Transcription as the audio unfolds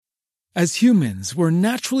As humans, we're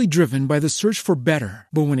naturally driven by the search for better.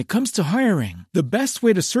 But when it comes to hiring, the best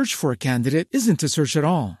way to search for a candidate isn't to search at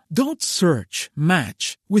all. Don't search,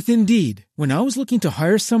 match with Indeed. When I was looking to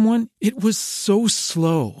hire someone, it was so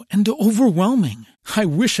slow and overwhelming. I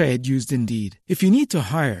wish I had used Indeed. If you need to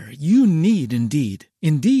hire, you need Indeed.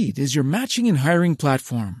 Indeed is your matching and hiring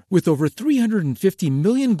platform with over 350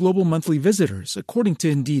 million global monthly visitors, according to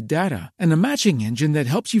Indeed data, and a matching engine that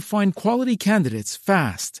helps you find quality candidates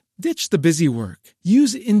fast. Ditch the busy work.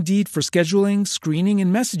 Use Indeed for scheduling, screening,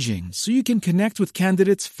 and messaging so you can connect with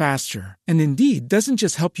candidates faster. And Indeed doesn't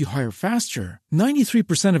just help you hire faster.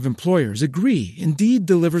 93% of employers agree Indeed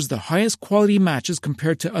delivers the highest quality matches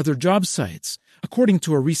compared to other job sites, according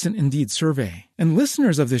to a recent Indeed survey. And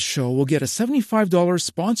listeners of this show will get a $75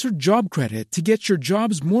 sponsored job credit to get your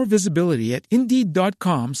jobs more visibility at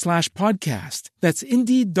Indeed.com/podcast. That's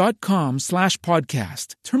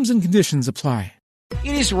Indeed.com/podcast. Terms and conditions apply.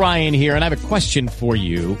 It is Ryan here, and I have a question for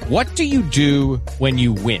you. What do you do when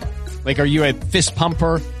you win? Like, are you a fist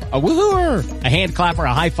pumper, a woo-hooer, a hand clapper,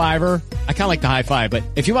 a high fiver? I kind of like the high five, but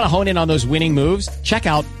if you want to hone in on those winning moves, check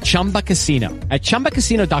out Chumba Casino. At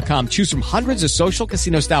ChumbaCasino.com, choose from hundreds of social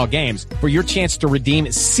casino-style games for your chance to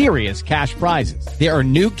redeem serious cash prizes. There are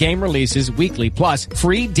new game releases weekly, plus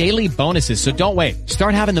free daily bonuses, so don't wait.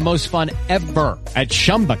 Start having the most fun ever at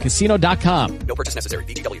ChumbaCasino.com. No purchase necessary.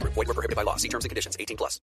 VGW. Void where prohibited by law. See terms and conditions.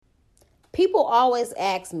 18+. People always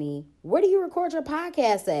ask me, where do you record your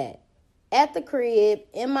podcast at? At the crib,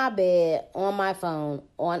 in my bed, on my phone,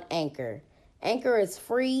 on Anchor. Anchor is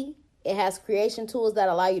free. It has creation tools that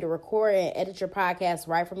allow you to record and edit your podcast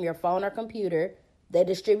right from your phone or computer. They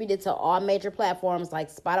distribute it to all major platforms like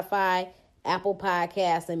Spotify, Apple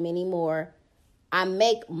Podcasts, and many more. I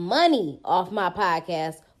make money off my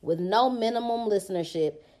podcast with no minimum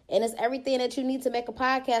listenership. And it's everything that you need to make a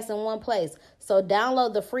podcast in one place. So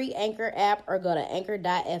download the free Anchor app or go to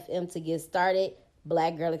anchor.fm to get started.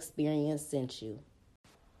 Black Girl Experience sent you.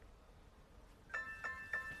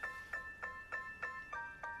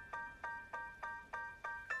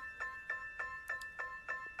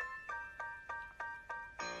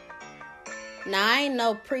 Now, I ain't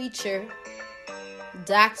no preacher,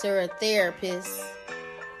 doctor, or therapist.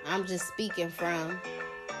 I'm just speaking from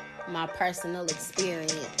my personal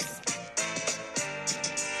experience.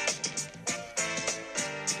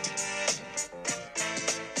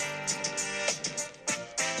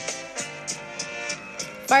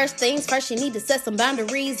 First things first, you need to set some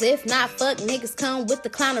boundaries. If not, fuck niggas come with the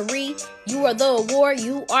clownery. You are the award,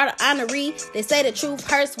 you are the honoree. They say the truth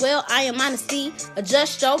hurts, well, I am honesty.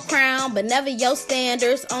 Adjust your crown, but never your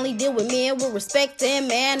standards. Only deal with men with respect and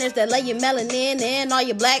manners that lay your melanin and all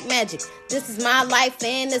your black magic. This is my life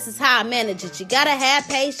and this is how I manage it. You gotta have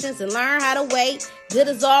patience and learn how to wait. Good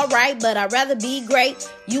is alright, but I'd rather be great.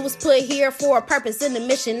 You was put here for a purpose in the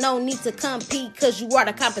mission. No need to compete, cause you are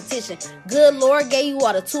the competition. Good Lord gave you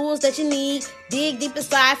all the tools that you need. Dig deep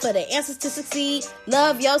inside for the answers to succeed.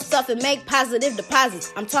 Love yourself and make positive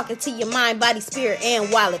deposits. I'm talking to your mind, body, spirit, and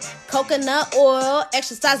wallet. Coconut oil,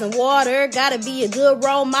 exercise, and water. Gotta be a good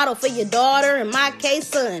role model for your daughter. In my case,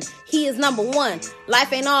 son, he is number one.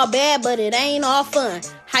 Life ain't all bad, but it ain't all fun.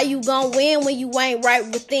 How you gonna win when you ain't right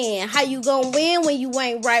within? How you gonna win when you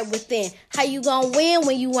ain't right within? How you gonna win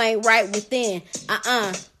when you ain't right within?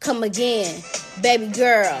 Come again, baby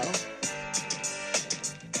girl.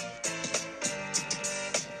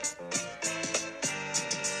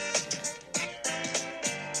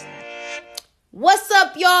 What's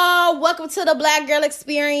up, y'all? Welcome to the Black Girl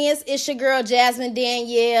Experience. It's your girl, Jasmine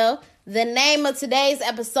Danielle. The name of today's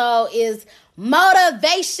episode is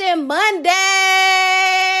Motivation Monday.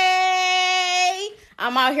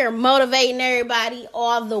 I'm out here motivating everybody,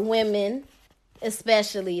 all the women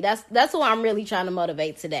especially. That's who I'm really trying to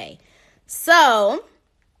motivate today. So,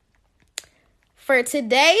 for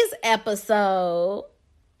today's episode,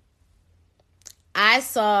 I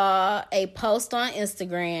saw a post on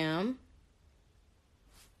Instagram.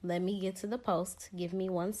 Let me get to the post. Give me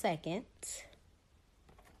 1 second.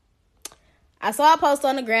 I saw a post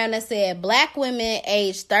on the ground that said, Black women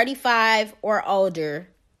aged 35 or older,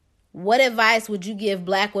 what advice would you give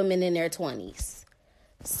Black women in their 20s?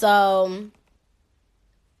 So,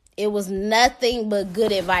 it was nothing but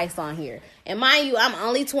good advice on here. And mind you, I'm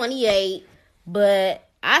only 28, but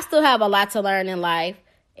I still have a lot to learn in life.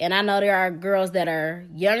 And I know there are girls that are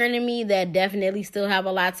younger than me that definitely still have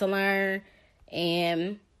a lot to learn.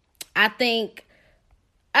 And I think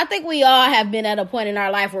we all have been at a point in our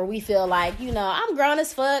life where we feel like, I'm grown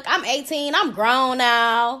as fuck. I'm 18. I'm grown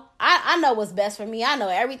now. I know what's best for me. I know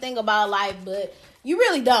everything about life, but you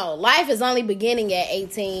really don't. Life is only beginning at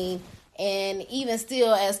 18. And even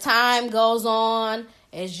still, as time goes on,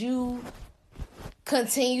 as you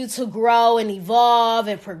continue to grow and evolve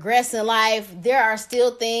and progress in life, there are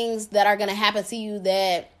still things that are going to happen to you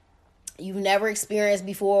that you've never experienced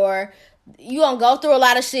before. You're going to go through a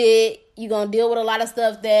lot of shit. You're going to deal with a lot of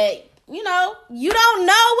stuff that, you don't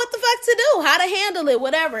know what the fuck to do, how to handle it,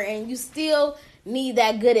 whatever. And you still need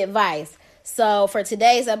that good advice. So for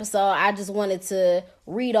today's episode, I just wanted to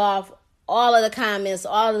read off all of the comments,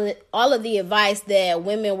 all of the advice that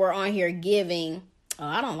women were on here giving. Oh,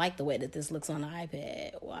 I don't like the way that this looks on the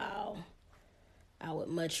iPad. Wow. I would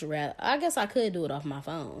much rather, I guess I could do it off my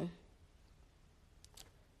phone.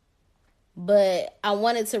 But I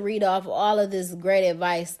wanted to read off all of this great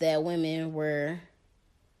advice that women were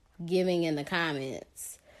giving in the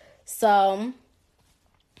comments. So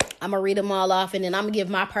I'm going to read them all off, and then I'm going to give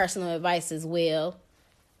my personal advice as well.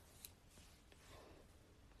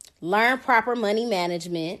 Learn proper money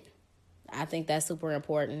management. I think that's super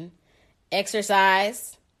important.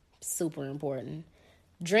 Exercise, super important.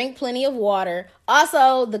 Drink plenty of water.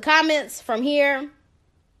 Also, the comments from here,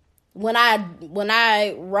 when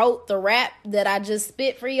I wrote the rap that I just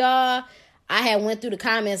spit for y'all, I had went through the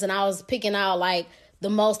comments and I was picking out like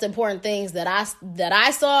the most important things that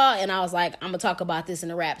I saw, and I was like, I'm gonna talk about this in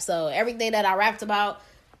the rap. So everything that I rapped about,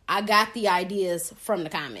 I got the ideas from the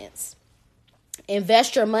comments.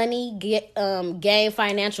 Invest your money, gain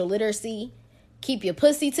financial literacy, keep your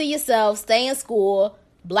pussy to yourself, stay in school,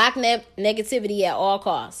 block negativity at all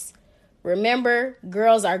costs. Remember,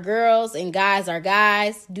 girls are girls and guys are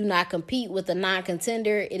guys. Do not compete with a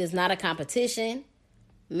non-contender. It is not a competition.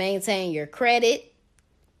 Maintain your credit.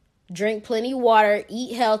 Drink plenty of water.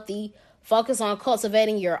 Eat healthy. Focus on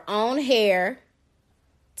cultivating your own hair.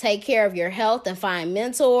 Take care of your health and find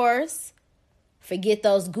mentors. Forget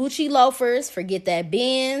those Gucci loafers. Forget that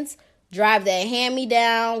Benz. Drive that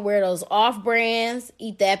hand-me-down. Wear those off-brands.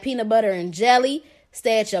 Eat that peanut butter and jelly.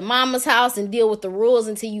 Stay at your mama's house and deal with the rules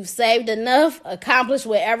until you've saved enough. Accomplish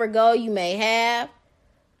whatever goal you may have.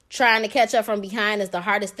 Trying to catch up from behind is the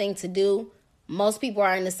hardest thing to do. Most people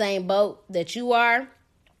are in the same boat that you are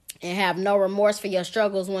and have no remorse for your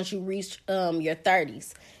struggles once you reach your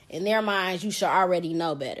 30s. In their minds, you should already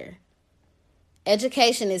know better.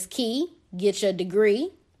 Education is key. Get your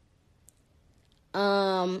degree.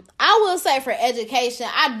 I will say for education,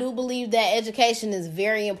 I do believe that education is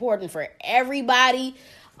very important for everybody.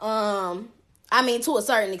 To a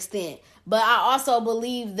certain extent. But I also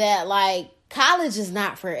believe that, like, college is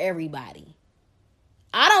not for everybody.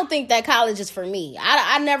 I don't think that college is for me.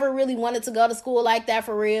 I never really wanted to go to school like that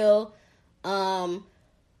for real.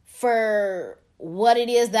 For what it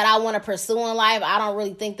is that I want to pursue in life, I don't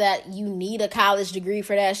really think that you need a college degree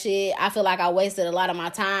for that shit. I feel like I wasted a lot of my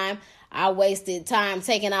time. I wasted time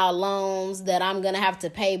taking out loans that I'm going to have to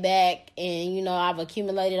pay back. And, I've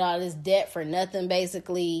accumulated all this debt for nothing,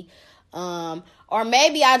 basically. Or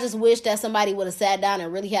maybe I just wish that somebody would have sat down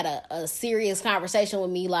and really had a serious conversation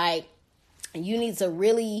with me. Like, you need to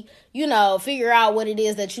really, figure out what it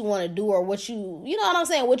is that you want to do, or what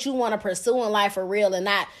what you want to pursue in life for real, and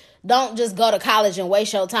don't just go to college and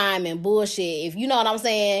waste your time and bullshit. If you know what I'm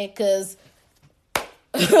saying, because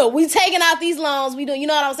we taking out these loans, we do, you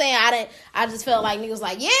know what I'm saying? I just felt like niggas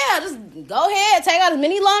like, yeah, just go ahead, take out as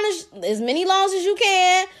many loans as you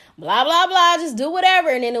can, blah blah blah, just do whatever.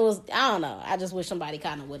 And then it was, I don't know, I just wish somebody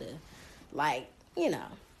kind of would have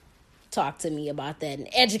talked to me about that and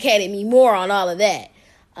educated me more on all of that.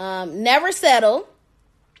 Never settle.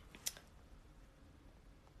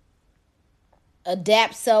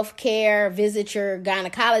 Adapt self-care. Visit your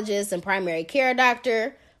gynecologist and primary care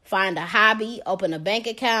doctor. Find a hobby. Open a bank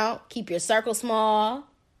account. Keep your circle small.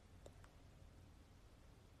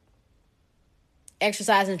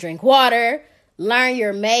 Exercise and drink water. Learn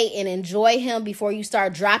your mate and enjoy him before you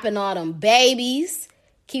start dropping all them babies.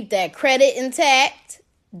 Keep that credit intact.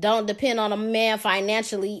 Don't depend on a man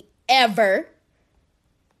financially ever.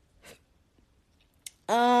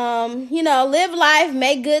 Live life,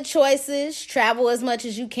 make good choices, travel as much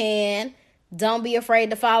as you can. Don't be afraid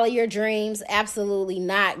to follow your dreams. Absolutely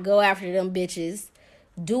not. Go after them bitches.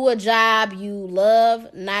 Do a job you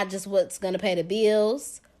love, not just what's going to pay the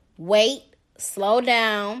bills. Wait, slow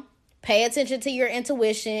down, pay attention to your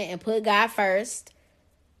intuition, and put God first.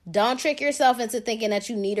 Don't trick yourself into thinking that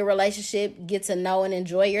you need a relationship. Get to know and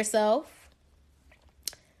enjoy yourself.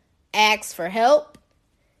 Ask for help.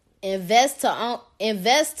 Invest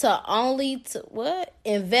to only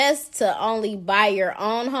buy your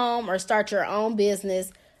own home or start your own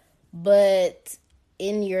business, but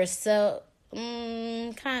in yourself.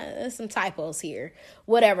 There's some typos here.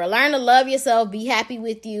 Whatever. Learn to love yourself. Be happy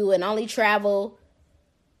with you, and only travel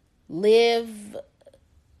live.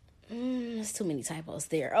 There's too many typos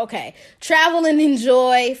there. Okay. Travel and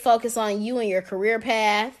enjoy. Focus on you and your career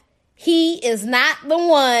path. He is not the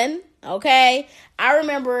one. Okay. I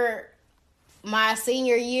remember my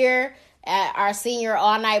senior year at our senior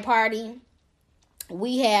all-night party.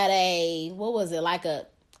 We had I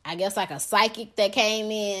guess a psychic that came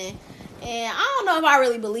in. And I don't know if I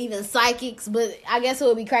really believe in psychics, but I guess it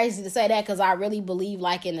would be crazy to say that because I really believe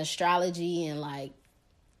like in astrology and like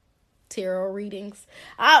tarot readings.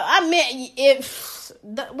 I meant if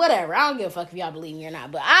whatever. I don't give a fuck if y'all believe me or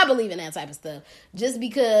not, but I believe in that type of stuff just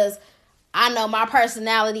because I know my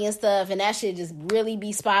personality and stuff, and that shit just really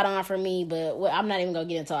be spot on for me. But I'm not even gonna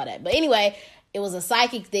get into all that. But anyway, it was a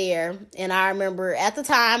psychic there, and I remember at the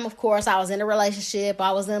time, of course, I was in a relationship,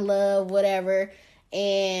 I was in love, whatever,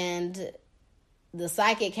 and the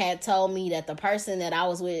psychic had told me that the person that I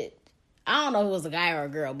was with, I don't know if it was a guy or a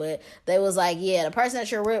girl, but they was like, yeah, the person that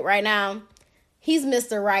you're with right now, he's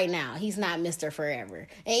Mr. Right Now. He's not Mr. Forever.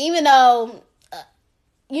 And even though,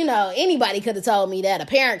 anybody could have told me that, a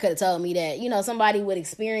parent could have told me that, somebody with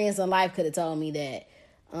experience in life could have told me that,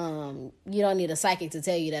 you don't need a psychic to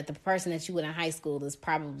tell you that the person that you with in high school is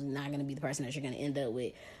probably not going to be the person that you're going to end up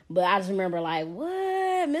with. But I just remember like,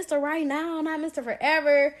 what? Mr. Right Now, not Mr.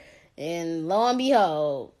 Forever. And lo and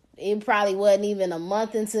behold, it probably wasn't even a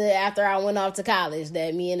month after I went off to college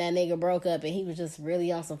that me and that nigga broke up, and he was just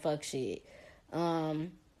really on some fuck shit.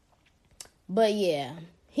 But yeah,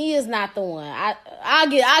 he is not the one. I'll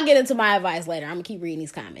get into my advice later. I'm gonna keep reading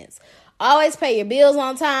these comments. Always pay your bills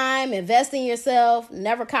on time. Invest in yourself.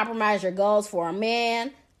 Never compromise your goals for a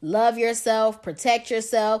man. Love yourself. Protect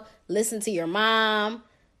yourself. Listen to your mom.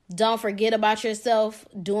 Don't forget about yourself.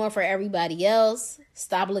 Doing for everybody else.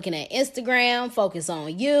 Stop looking at Instagram. Focus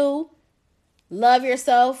on you. Love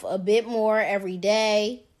yourself a bit more every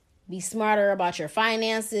day. Be smarter about your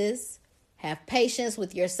finances. Have patience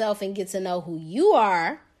with yourself and get to know who you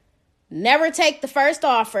are. Never take the first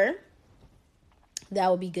offer. That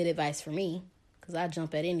would be good advice for me because I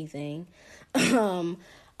jump at anything.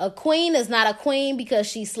 A queen is not a queen because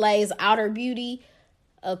she slays outer beauty.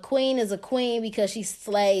 A queen is a queen because she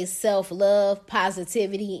slays self-love,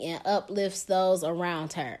 positivity, and uplifts those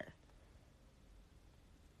around her.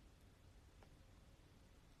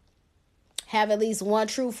 Have at least one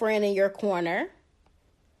true friend in your corner.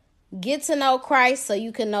 Get to know Christ so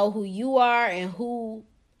you can know who you are and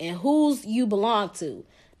whose you belong to.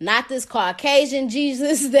 Not this Caucasian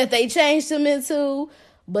Jesus that they changed him into,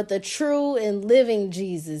 but the true and living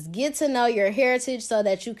Jesus. Get to know your heritage so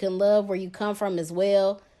that you can love where you come from as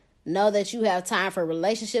well. Know that you have time for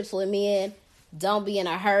relationships with men. Don't be in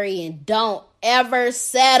a hurry and don't ever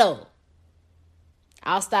settle.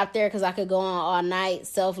 I'll stop there because I could go on all night.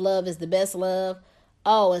 Self-love is the best love.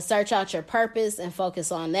 Oh, and search out your purpose and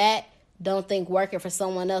focus on that. Don't think working for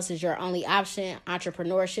someone else is your only option.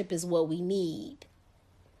 Entrepreneurship is what we need.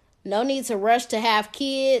 No need to rush to have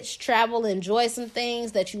kids, travel, enjoy some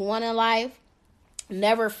things that you want in life.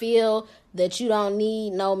 Never feel that you don't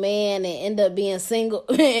need no man and end up being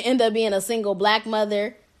a single black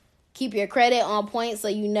mother. Keep your credit on point so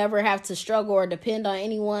you never have to struggle or depend on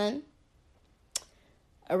anyone.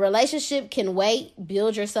 A relationship can wait.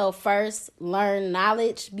 Build yourself first. Learn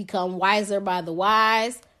knowledge. Become wiser by the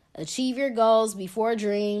wise. Achieve your goals before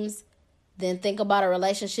dreams. Then think about a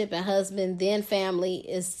relationship and husband, then family.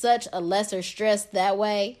 Is such a lesser stress that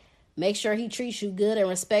way. Make sure he treats you good and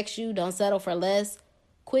respects you. Don't settle for less.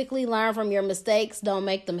 Quickly learn from your mistakes. Don't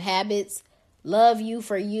make them habits. Love you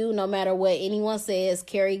for you no matter what anyone says.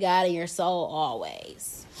 Carry God in your soul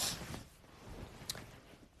always.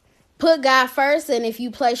 Put God first, and if you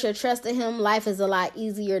place your trust in him, life is a lot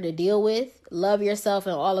easier to deal with. Love yourself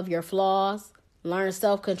and all of your flaws. Learn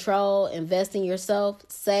self-control. Invest in yourself.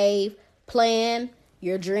 Save. Plan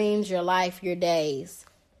your dreams, your life, your days.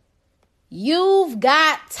 You've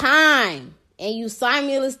got time, and you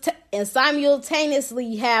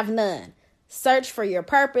simultaneously have none. Search for your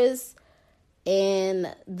purpose.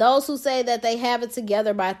 And those who say that they have it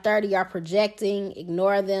together by 30 are projecting.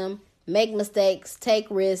 Ignore them. Make mistakes. Take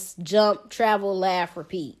risks. Jump. Travel. Laugh.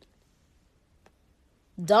 Repeat.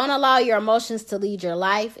 Don't allow your emotions to lead your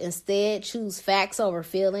life. Instead, choose facts over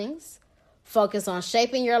feelings. Focus on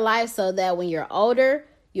shaping your life so that when you're older,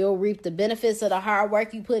 you'll reap the benefits of the hard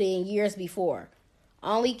work you put in years before.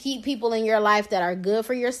 Only keep people in your life that are good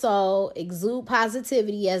for your soul. Exude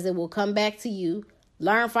positivity as it will come back to you.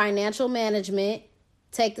 Learn financial management.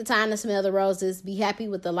 Take the time to smell the roses. Be happy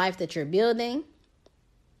with the life that you're building.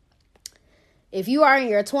 If you are in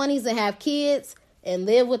your 20s and have kids and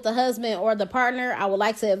live with the husband or the partner, I would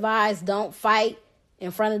like to advise don't fight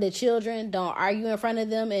in front of the children. Don't argue in front of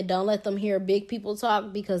them, and don't let them hear big people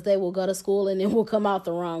talk, because they will go to school and it will come out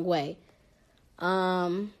the wrong way.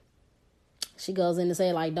 She goes in to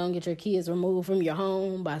say, like, don't get your kids removed from your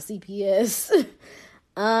home by CPS.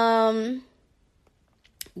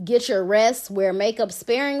 Get your rest, wear makeup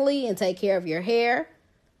sparingly, and take care of your hair.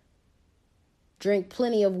 Drink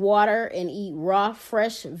plenty of water and eat raw,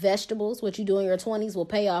 fresh vegetables. What you do in your 20s will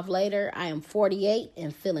pay off later. I am 48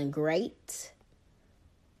 and feeling great.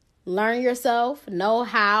 Learn yourself, know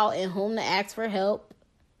how and whom to ask for help.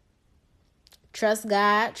 Trust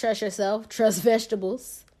God, trust yourself, trust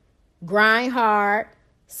vegetables. Grind hard,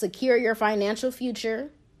 secure your financial future,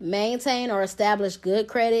 maintain or establish good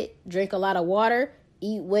credit, drink a lot of water,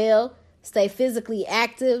 eat well, stay physically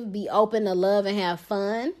active, be open to love and have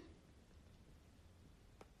fun.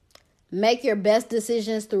 Make your best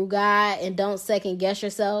decisions through God and don't second guess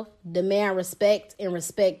yourself. Demand respect and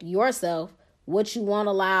respect yourself. What you won't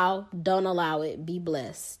allow, don't allow it. Be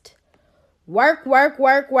blessed. Work, work,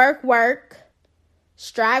 work, work, work.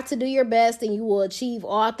 Strive to do your best and you will achieve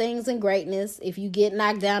all things in greatness. If you get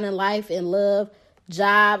knocked down in life, in love,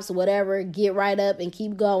 jobs, whatever, get right up and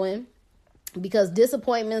keep going. Because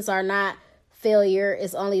disappointments are not failure.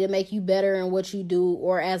 It's only to make you better in what you do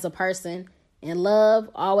or as a person. In love,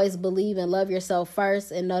 always believe and love yourself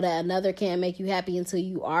first and know that another can't make you happy until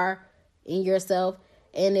you are in yourself.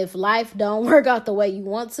 And if life don't work out the way you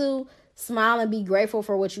want to, smile and be grateful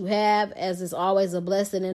for what you have, as it's always a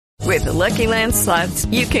blessing. With the Lucky Land Slots,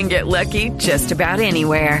 you can get lucky just about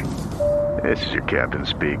anywhere. This is your captain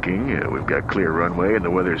speaking. We've got clear runway and the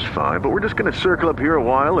weather's fine, but we're just going to circle up here a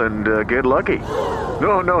while and get lucky.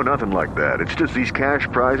 No, nothing like that. It's just these cash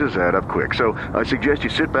prizes add up quick. So I suggest you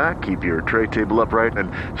sit back, keep your tray table upright,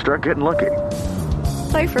 and start getting lucky.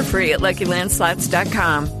 Play for free at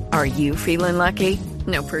LuckyLandSlots.com. Are you feeling lucky?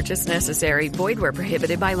 No purchase necessary. Void where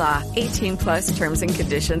prohibited by law. 18+ terms and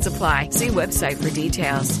conditions apply. See website for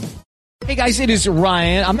details. Hey guys, it is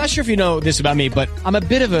Ryan. I'm not sure if you know this about me, but I'm a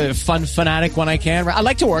bit of a fun fanatic when I can. I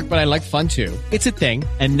like to work, but I like fun too. It's a thing.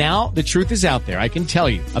 And now the truth is out there. I can tell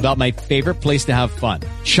you about my favorite place to have fun.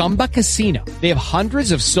 Chumba Casino. They have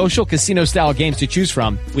hundreds of social casino style games to choose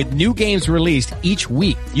from with new games released each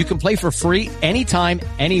week. You can play for free anytime,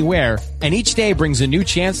 anywhere. And each day brings a new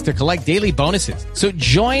chance to collect daily bonuses. So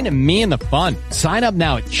join me in the fun. Sign up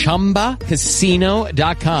now at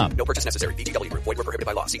ChumbaCasino.com. No purchase necessary. VGW. Void where prohibited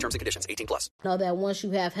by law. See terms and conditions. 18+. Know that once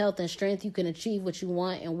you have health and strength, you can achieve what you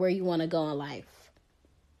want and where you want to go in life.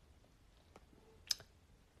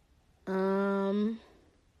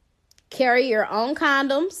 Carry your own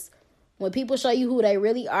condoms. When people show you who they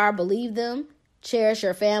really are, believe them. Cherish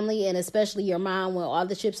your family and especially your mom. When all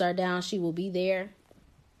the chips are down, she will be there.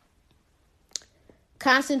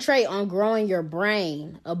 Concentrate on growing your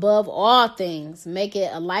brain. Above all things, make it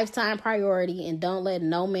a lifetime priority and don't let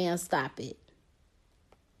no man stop it.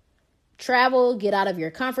 Travel, get out of your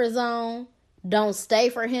comfort zone. Don't stay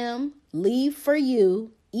for him. Leave for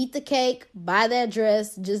you. Eat the cake, buy that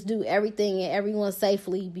dress. Just do everything and everyone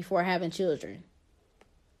safely before having children.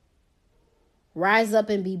 Rise up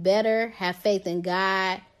and be better. Have faith in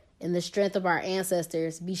God and the strength of our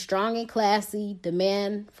ancestors. Be strong and classy.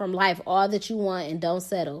 Demand from life all that you want and don't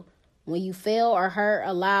settle. When you fail or hurt,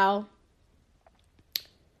 allow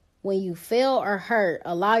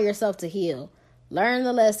yourself to heal. Learn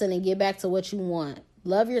the lesson and get back to what you want.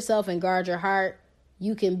 Love yourself and guard your heart.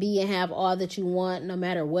 You can be and have all that you want no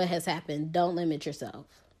matter what has happened. Don't limit yourself.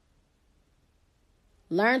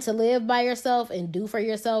 Learn to live by yourself and do for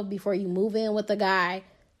yourself before you move in with a guy,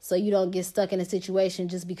 so you don't get stuck in a situation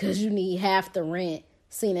just because you need half the rent.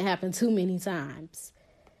 Seen it happen too many times.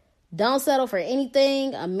 Don't settle for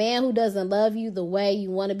anything. A man who doesn't love you the way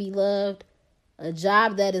you want to be loved. A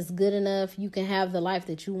job that is good enough. You can have the life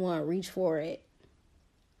that you want. Reach for it.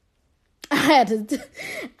 I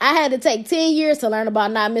had to take 10 years to learn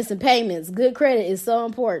about not missing payments. Good credit is so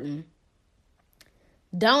important.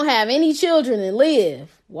 Don't have any children and live.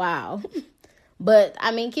 Wow. But,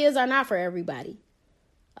 kids are not for everybody.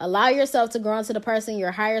 Allow yourself to grow into the person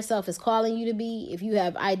your higher self is calling you to be. If you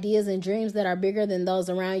have ideas and dreams that are bigger than those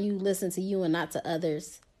around you, listen to you and not to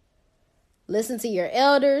others. Listen to your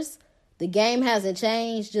elders. The game hasn't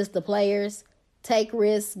changed, just the players. Take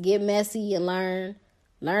risks, get messy, and learn.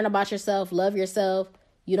 Learn about yourself, love yourself.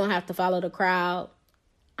 You don't have to follow the crowd.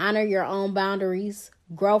 Honor your own boundaries.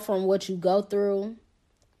 Grow from what you go through.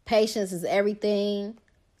 Patience is everything.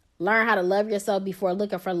 Learn how to love yourself before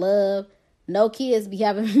looking for love. No kids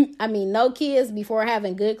before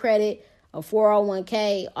having good credit, a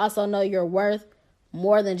 401k. Also know your worth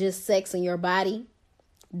more than just sex in your body.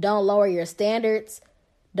 Don't lower your standards.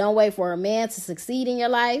 Don't wait for a man to succeed in your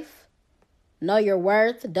life. Know your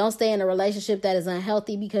worth. Don't stay in a relationship that is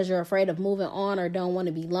unhealthy because you're afraid of moving on or don't want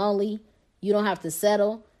to be lonely. You don't have to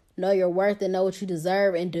settle. Know your worth and know what you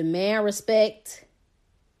deserve and demand respect.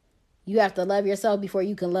 You have to love yourself before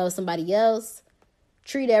you can love somebody else.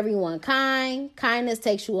 Treat everyone kind. Kindness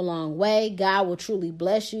takes you a long way. God will truly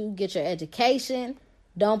bless you. Get your education.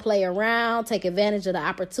 Don't play around. Take advantage of the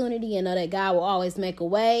opportunity and know that God will always make a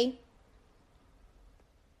way.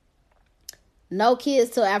 No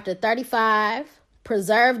kids till after 35.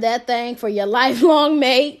 Preserve that thing for your lifelong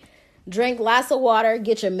mate. Drink lots of water.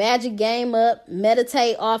 Get your magic game up.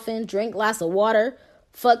 Meditate often. Drink lots of water.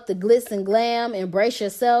 Fuck the glitz and glam. Embrace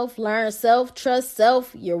yourself. Learn self. Trust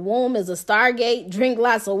self. Your womb is a stargate. Drink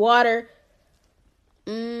lots of water.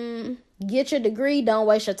 Get your degree. Don't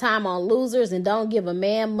waste your time on losers. And don't give a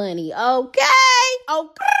man money. Okay.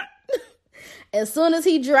 As soon as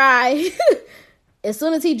he dry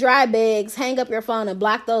begs, hang up your phone and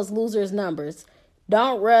block those losers' numbers.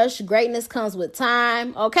 Don't rush. Greatness comes with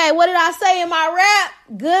time. Okay, what did I say in my rap?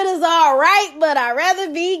 Good is all right, but I'd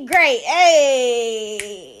rather be great.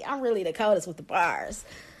 Hey, I'm really the coldest with the bars.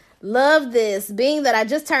 Love this. Being that I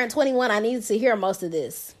just turned 21, I needed to hear most of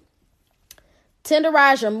this.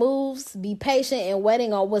 Tenderize your moves. Be patient in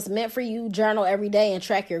waiting on what's meant for you. Journal every day and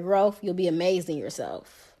track your growth. You'll be amazing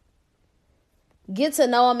yourself. Get to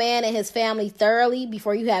know a man and his family thoroughly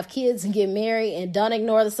before you have kids and get married, and don't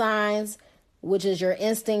ignore the signs, which is your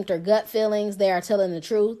instinct or gut feelings. They are telling the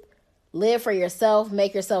truth. Live for yourself.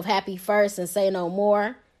 Make yourself happy first and say no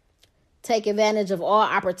more. Take advantage of all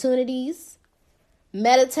opportunities.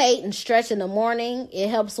 Meditate and stretch in the morning. It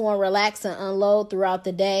helps one relax and unload throughout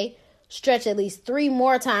the day. Stretch at least 3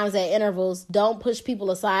 more times at intervals. Don't push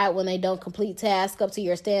people aside when they don't complete tasks up to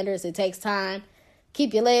your standards. It takes time.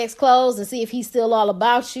 Keep your legs closed and see if he's still all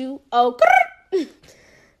about you.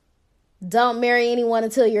 Don't marry anyone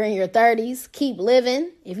until you're in your 30s. Keep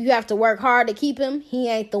living. If you have to work hard to keep him, he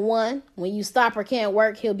ain't the one. When you stop or can't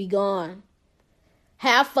work, he'll be gone.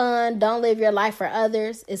 Have fun. Don't live your life for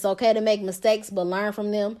others. It's okay to make mistakes, but learn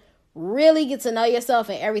from them. Really get to know yourself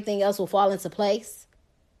and everything else will fall into place.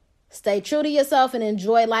 Stay true to yourself and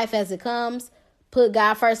enjoy life as it comes. Put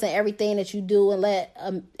God first in everything that you do and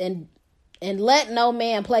let no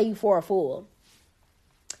man play you for a fool.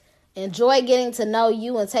 Enjoy getting to know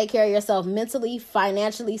you and take care of yourself mentally,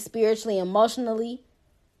 financially, spiritually, emotionally.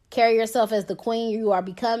 Carry yourself as the queen you are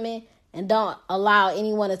becoming and don't allow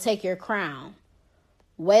anyone to take your crown.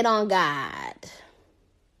 Wait on God.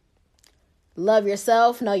 Love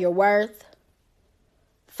yourself. Know your worth.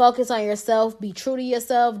 Focus on yourself. Be true to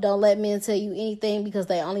yourself. Don't let men tell you anything because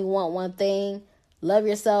they only want one thing. Love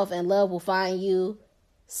yourself and love will find you.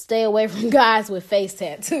 Stay away from guys with face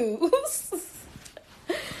tattoos.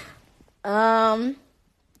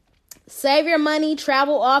 Save your money.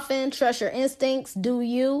 Travel often. Trust your instincts. Do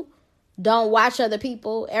you. Don't watch other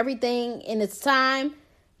people. Everything in its time.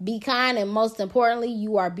 Be kind, and most importantly,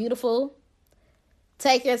 you are beautiful.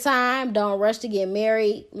 Take your time. Don't rush to get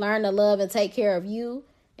married. Learn to love and take care of you.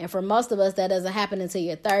 And for most of us, that doesn't happen until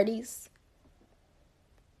your 30s.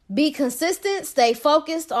 Be consistent. Stay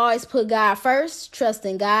focused. Always put God first. Trust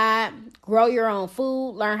in God. Grow your own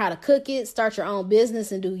food. Learn how to cook it. Start your own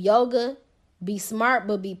business and do yoga. Be smart,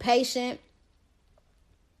 but be patient.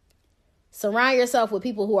 Surround yourself with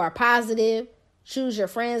people who are positive. Choose your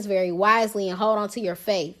friends very wisely and hold on to your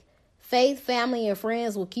faith. Faith, family, and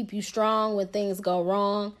friends will keep you strong when things go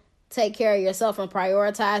wrong. Take care of yourself and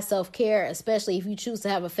prioritize self-care, especially if you choose to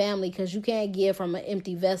have a family, because you can't give from an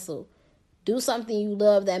empty vessel. Do something you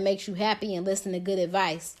love that makes you happy and listen to good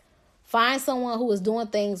advice. Find someone who is doing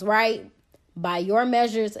things right by your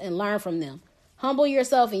measures and learn from them. Humble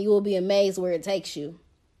yourself and you will be amazed where it takes you.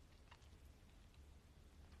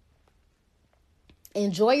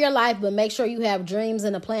 Enjoy your life, but make sure you have dreams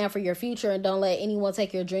and a plan for your future, and don't let anyone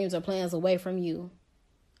take your dreams or plans away from you.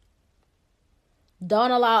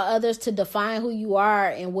 Don't allow others to define who you are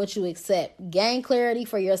and what you accept. Gain clarity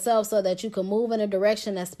for yourself so that you can move in a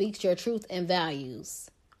direction that speaks your truth and values.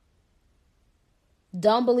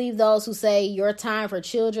 Don't believe those who say your time for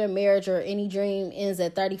children, marriage, or any dream ends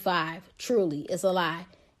at 35. Truly, it's a lie.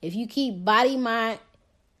 If you keep body, mind,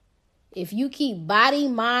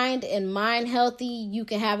 and mind healthy, you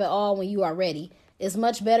can have it all when you are ready. It's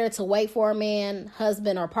much better to wait for a man,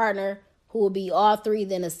 husband, or partner who will be all three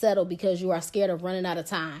than to settle because you are scared of running out of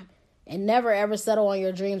time. And never ever settle on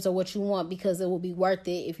your dreams or what you want, because it will be worth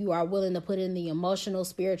it if you are willing to put in the emotional,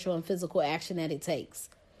 spiritual, and physical action that it takes.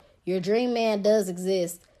 Your dream man does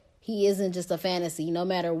exist. He isn't just a fantasy, no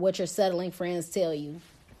matter what your settling friends tell you.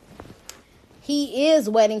 He is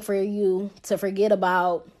waiting for you to forget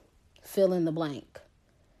about fill in the blank.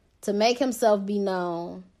 To make himself be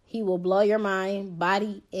known, he will blow your mind,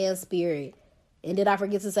 body, and spirit. And did I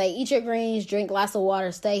forget to say, eat your greens, drink lots of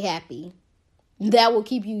water, stay happy. That will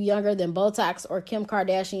keep you younger than Botox or Kim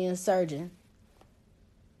Kardashian's surgeon.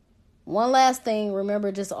 One last thing,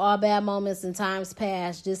 remember, just all bad moments in times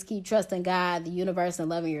past. Just keep trusting God, the universe, and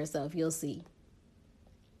loving yourself. You'll see.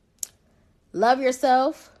 Love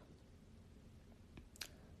yourself.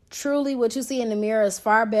 Truly, what you see in the mirror is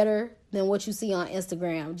far better than what you see on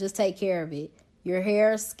Instagram. Just take care of it. Your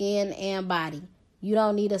hair, skin, and body. You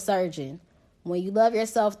don't need a surgeon. When you love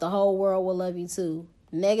yourself, the whole world will love you too.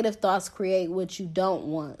 Negative thoughts create what you don't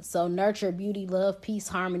want. So nurture beauty, love, peace,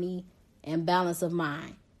 harmony, and balance of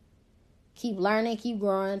mind. Keep learning, keep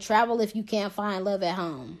growing. Travel if you can't find love at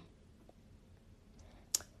home.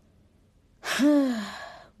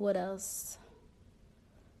 What else?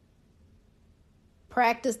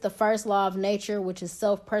 Practice the first law of nature, which is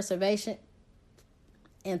self-preservation.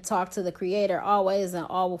 And talk to the Creator always, and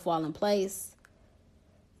all will fall in place.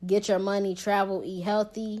 Get your money, travel, eat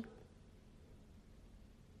healthy.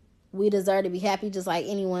 We deserve to be happy just like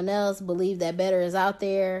anyone else. Believe that better is out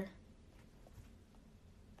there.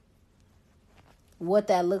 What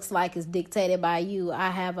that looks like is dictated by you.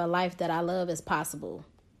 I have a life that I love is possible.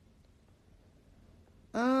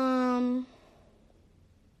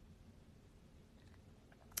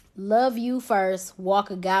 Love you first.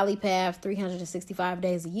 Walk a godly path 365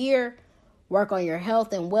 days a year. Work on your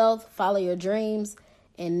health and wealth. Follow your dreams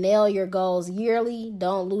and nail your goals yearly.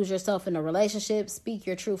 Don't lose yourself in a relationship. Speak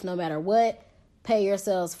your truth no matter what. Pay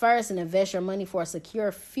yourselves first and invest your money for a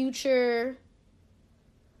secure future.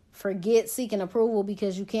 Forget seeking approval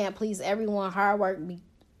because you can't please everyone. Hard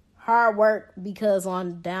work because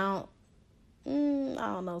on down. I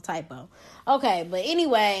don't know, typo. Okay, but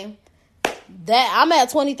anyway, that I'm at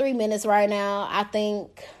 23 minutes right now. I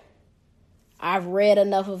think I've read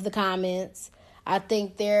enough of the comments. I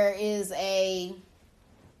think there is a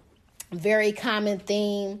very common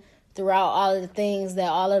theme throughout all of the things that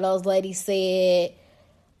all of those ladies said.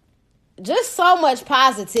 Just so much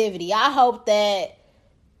positivity. I hope that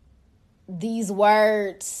these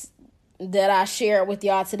words that I shared with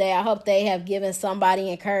y'all today, I hope they have given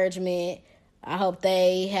somebody encouragement. I hope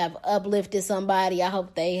they have uplifted somebody. I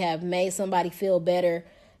hope they have made somebody feel better,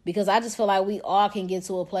 because I just feel like we all can get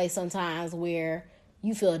to a place sometimes where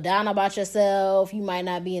you feel down about yourself. You might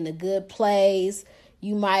not be in a good place.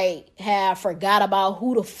 You might have forgot about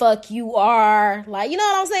who the fuck you are. Like, you know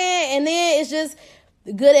what I'm saying? And then it's just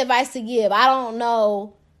good advice to give. I don't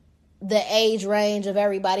know the age range of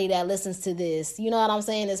everybody that listens to this. You know what I'm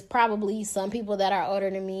saying? It's probably some people that are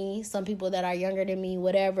older than me, some people that are younger than me,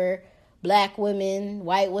 whatever. Black women,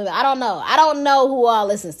 white women. I don't know. I don't know who all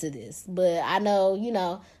listens to this, but I know, you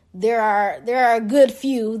know, there are a good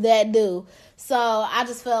few that do. So I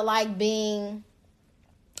just felt like being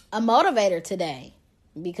a motivator today,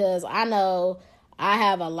 because I know I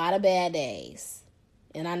have a lot of bad days,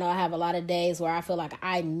 and I know I have a lot of days where I feel like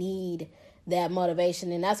I need that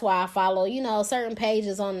motivation. And that's why I follow, you know, certain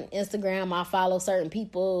pages on Instagram. I follow certain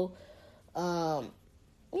people,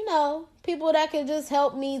 you know, people that can just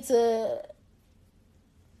help me to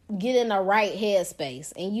get in the right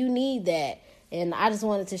headspace. And you need that. And I just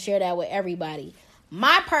wanted to share that with everybody.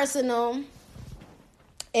 My personal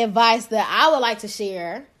advice that I would like to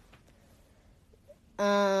share,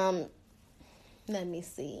 let me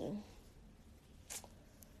see.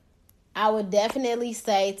 I would definitely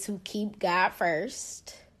say to keep God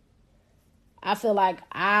first. I feel like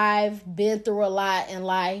I've been through a lot in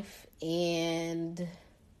life, and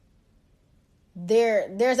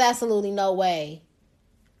there's absolutely no way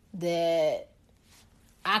that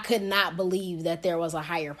I could not believe that there was a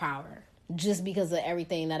higher power just because of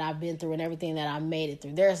everything that I've been through and everything that I've made it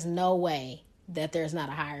through. There's no way that there's not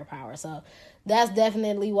a higher power. So that's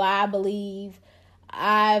definitely why I believe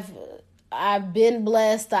I've been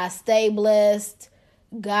blessed. I stay blessed.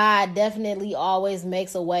 God definitely always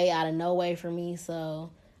makes a way out of no way for me.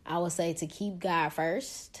 So I would say to keep God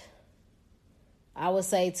first. I would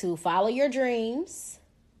say to follow your dreams.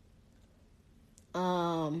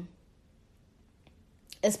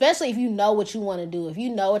 Especially if you know what you want to do. If you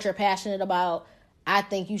know what you're passionate about, I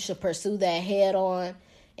think you should pursue that head on.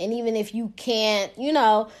 And even if you can't, you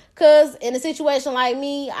know, because in a situation like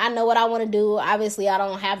me, I know what I want to do. Obviously, I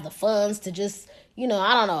don't have the funds to just, you know,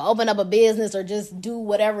 I don't know, open up a business or just do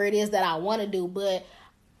whatever it is that I want to do. But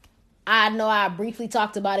I know I briefly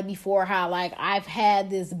talked about it before, how like I've had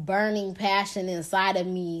this burning passion inside of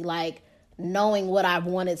me, like knowing what I've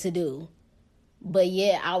wanted to do. But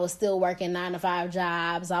yeah, I was still working 9-to-5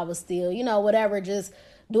 jobs. I was still, whatever, just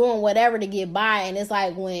doing whatever to get by. And it's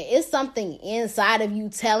like when it's something inside of you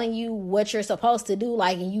telling you what you're supposed to do,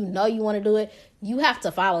 like, and you want to do it, you have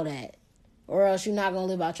to follow that. Or else you're not going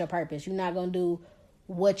to live out your purpose. You're not going to do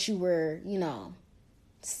what you were,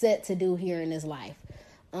 set to do here in this life.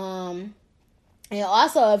 And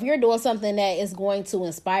also, if you're doing something that is going to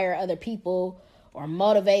inspire other people or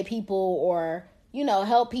motivate people or,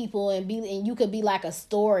 help people and you could be like a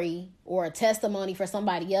story or a testimony for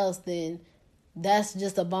somebody else, then that's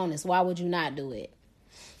just a bonus. Why would you not do it?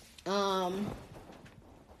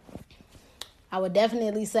 I would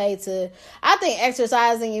definitely say I think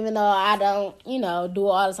exercising, even though I don't, do it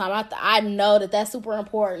all the time, I know that that's super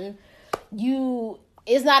important.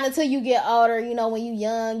 It's not until you get older, when you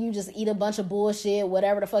young, you just eat a bunch of bullshit,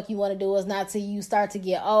 whatever the fuck you want to do. It's not till you start to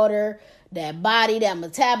get older, that body, that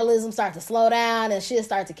metabolism start to slow down and shit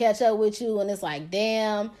start to catch up with you. And it's like,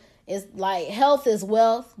 damn, it's like health is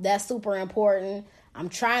wealth. That's super important. I'm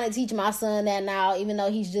trying to teach my son that now, even though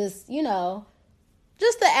he's just,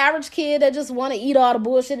 just the average kid that just want to eat all the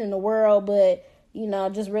bullshit in the world, but,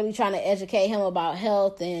 just really trying to educate him about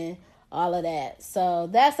health and all of that. So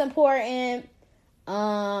that's important.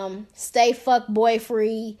 Stay fuck boy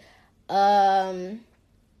free.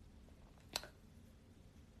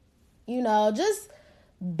 Just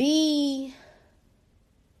be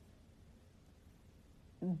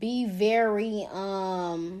very,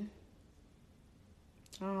 I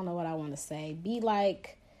don't know what I want to say. Be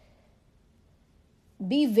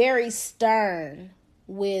very stern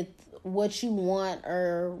with what you want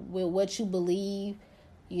or with what you believe.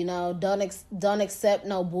 Don't accept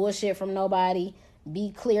no bullshit from nobody.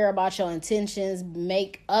 Be clear about your intentions.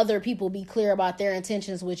 Make other people be clear about their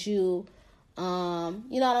intentions with you. You know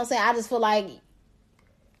what I'm saying? I just feel like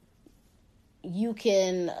you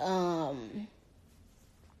can,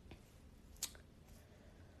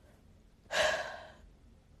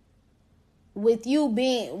 with you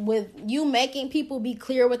making people be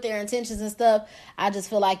clear with their intentions and stuff, I just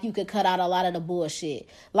feel like you could cut out a lot of the bullshit.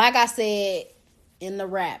 Like I said in the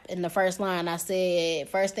rap, in the first line, I said,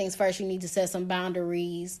 first things first, you need to set some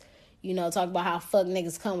boundaries. Talk about how fuck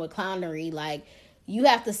niggas come with clownery. Like, you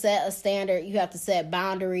have to set a standard. You have to set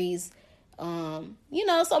boundaries. So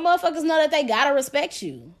motherfuckers know that they gotta respect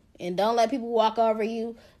you. And don't let people walk over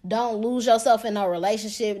you. Don't lose yourself in no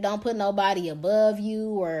relationship. Don't put nobody above you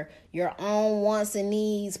or your own wants and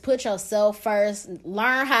needs. Put yourself first.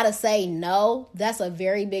 Learn how to say no. That's a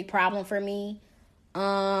very big problem for me.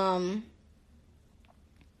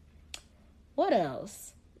 What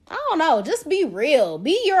else? I don't know. Just be real.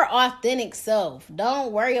 Be your authentic self.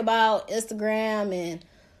 Don't worry about Instagram and,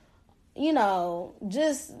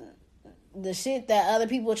 just the shit that other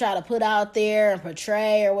people try to put out there and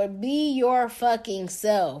portray or what. Be your fucking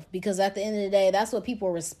self, because at the end of the day, that's what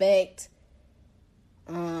people respect.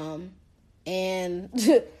 And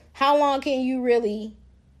how long can you really,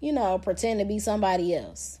 pretend to be somebody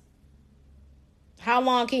else? How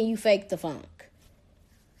long can you fake the funk?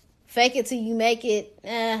 Fake it till you make it?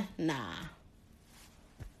 Nah.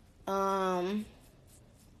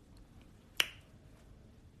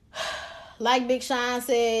 Like Big Sean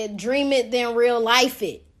said, dream it, then real life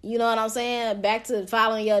it. You know what I'm saying? Back to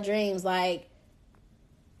following your dreams. Like,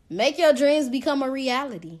 make your dreams become a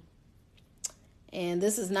reality. And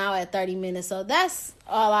this is now at 30 minutes. So that's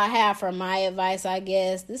all I have for my advice, I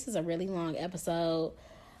guess. This is a really long episode.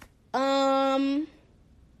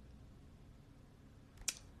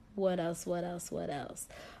 What else?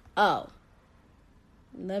 Oh,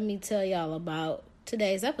 let me tell y'all about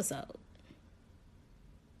today's episode.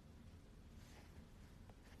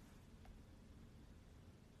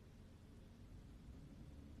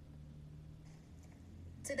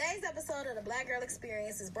 Today's episode of the Black Girl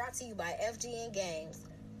Experience is brought to you by FGN Games.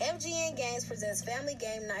 FGN Games presents Family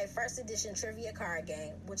Game Night First Edition Trivia Card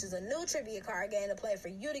Game, which is a new trivia card game to play for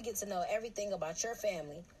you to get to know everything about your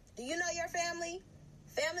family. Do you know your family?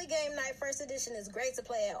 Family Game Night First Edition is great to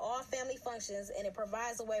play at all family functions, and it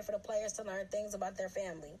provides a way for the players to learn things about their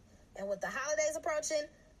family. And with the holidays approaching,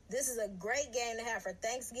 this is a great game to have for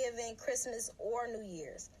Thanksgiving, Christmas, or New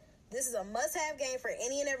Year's. This is a must-have game for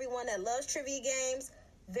any and everyone that loves trivia games.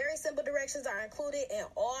 Very simple directions are included, and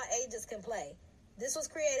all ages can play. This was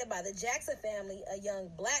created by the Jackson family, a young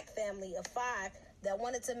black family of 5 that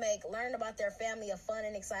wanted to make learn about their family a fun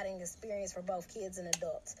and exciting experience for both kids and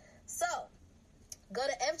adults. So, go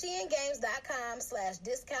to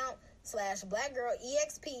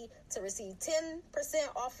fgngames.com/discount/blackgirlexp to receive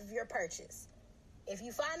 10% off of your purchase. If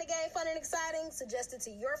you find the game fun and exciting, suggest it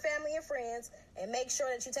to your family and friends, and make sure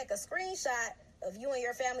that you take a screenshot of you and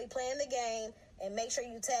your family playing the game And make sure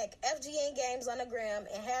you tag FGN Games on the gram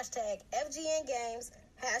and hashtag FGN Games,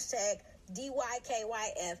 hashtag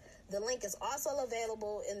DYKYF. The link is also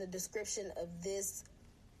available in the description of this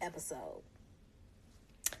episode.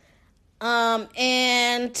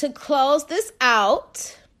 And to close this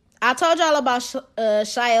out, I told y'all about Shia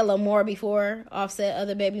LaMour before, Offset,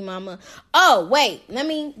 Other Baby Mama. Oh, wait,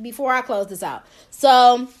 before I close this out.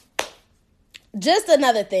 So, just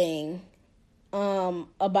another thing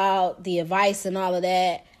about the advice and all of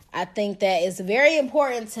that. I think that it's very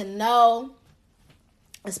important to know,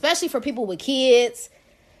 especially for people with kids.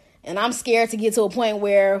 And I'm scared to get to a point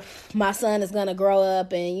where my son is going to grow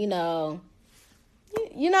up and, you got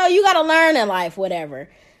to learn in life, whatever.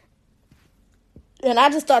 And I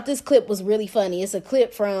just thought this clip was really funny. It's a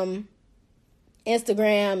clip from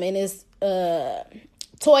Instagram, and it's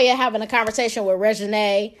Toya having a conversation with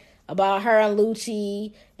Reginae about her and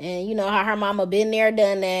Lucci, and how her mama been there,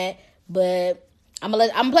 done that. But I'm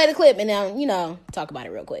gonna play the clip and then talk about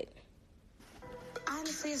it real quick.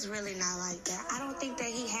 Honestly, it's really not like that. I don't think that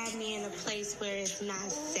he had me in a place where it's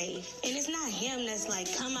not safe. And it's not him that's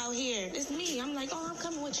like, come out here. It's me. I'm like, oh, I'm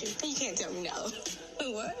coming with you. You can't tell me no.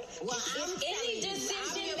 What? Well, I'm telling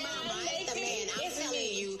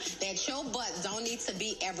you that your butt don't need to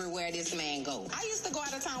be everywhere this man goes. I used to go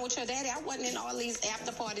out of town with your daddy. I wasn't in all these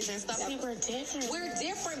after parties and stuff. See, we're different. We're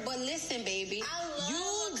different, but listen, baby.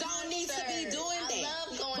 You don't need to be doing that. I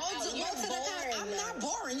love going out. Go to the I'm not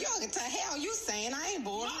boring. You're to hell. You saying I ain't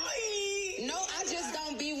boring. No, I just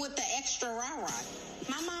don't be with the extra rah-rah.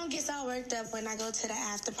 My mom gets all worked up when I go to the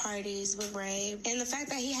after parties with Ray. And the fact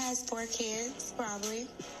that he has 4 kids, probably.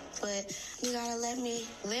 But you gotta let me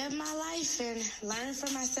live my life and learn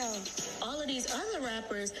for myself. All of these other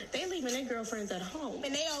rappers, they leaving their girlfriends at home.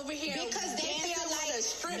 And they over here because they feel like,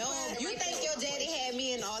 no, you think your daddy had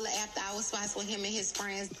me in all the after-hour spots with him and his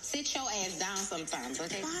friends. Sit your ass down sometimes,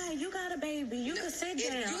 okay? Fine, you got a baby. You can sit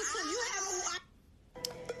down.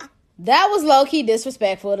 That was low-key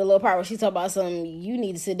disrespectful, the little part where she talked about something, you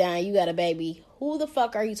need to sit down, you got a baby. Who the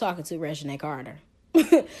fuck are you talking to, Reginae Carter?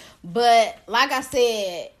 But, like I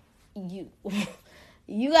said, you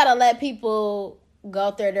gotta let people go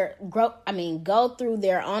through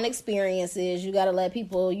their own experiences. You gotta let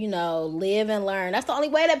people, live and learn. That's the only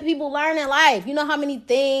way that people learn in life. You know how many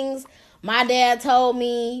things my dad told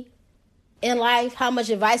me in life, how much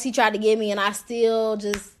advice he tried to give me, and I still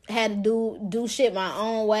just had to do shit my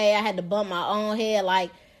own way. I had to bump my own head. Like,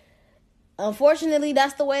 unfortunately,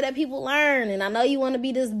 that's the way that people learn. And I know you want to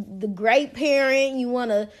be the great parent. You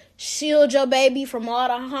want to shield your baby from all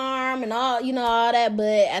the harm and all, all that.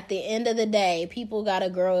 But at the end of the day, people got to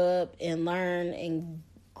grow up and learn and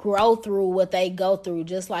grow through what they go through,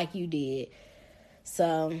 just like you did.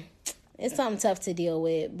 So it's something tough to deal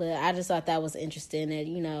with. But I just thought that was interesting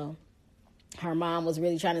that, her mom was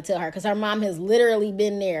really trying to tell her, because her mom has literally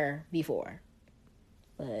been there before.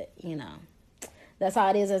 But, that's how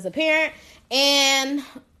it is as a parent. And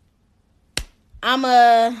I'm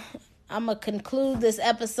a conclude this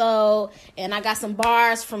episode, and I got some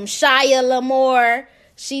bars from Shia LaMour.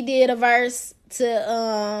 She did a verse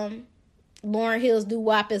to Lauryn Hill's Doo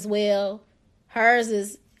Wop as well. Hers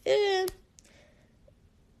is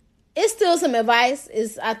it's still some advice.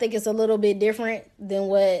 I think it's a little bit different than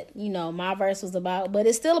what, my verse was about. But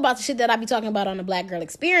it's still about the shit that I be talking about on the Black Girl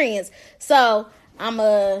Experience. So I'm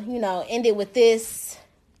going to, end it with this.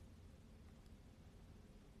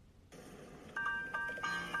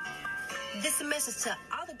 This is a message to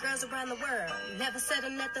all the girls around the world. Never settle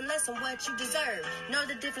nothing less than what you deserve. Know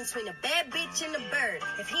the difference between a bad bitch and a bird.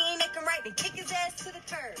 If he ain't acting right, then kick his ass to the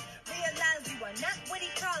curb. Realize you are not what he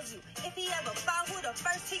calls you. If he ever fall with her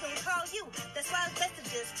first, he gon' call you. That's why it's best to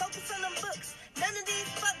just focus on them books. None of these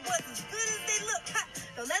fuckboys as good as they look. Ha!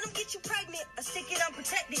 Don't let them get you pregnant or stick it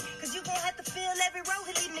unprotected. Cause you gon' have to fill every row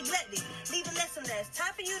he leave neglected. Leave a lesson less.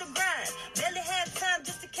 Time for you to grind. Barely have time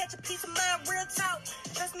just to catch a piece of mind. Real talk.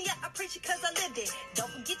 Trust me, I preach it cause I lived it. Don't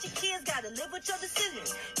forget your kids gotta live with your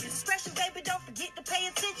decisions. Discretion, baby, don't forget to pay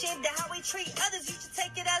attention to how we treat others. You should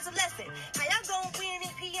take it as a lesson. How y'all gon' win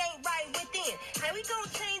if he ain't right within? How we gon'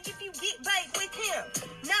 change if you get back with him?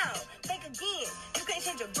 Now, think again. You can't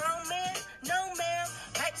change a grown man. No, ma'am.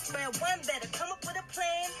 Right to square one, better come up with a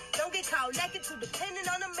plan. Don't get caught naked too dependent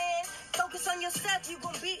on a man. Focus on yourself, you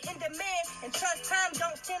gon' be in demand. And trust time,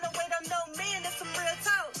 don't stand and wait on no man. That's some real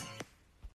talk.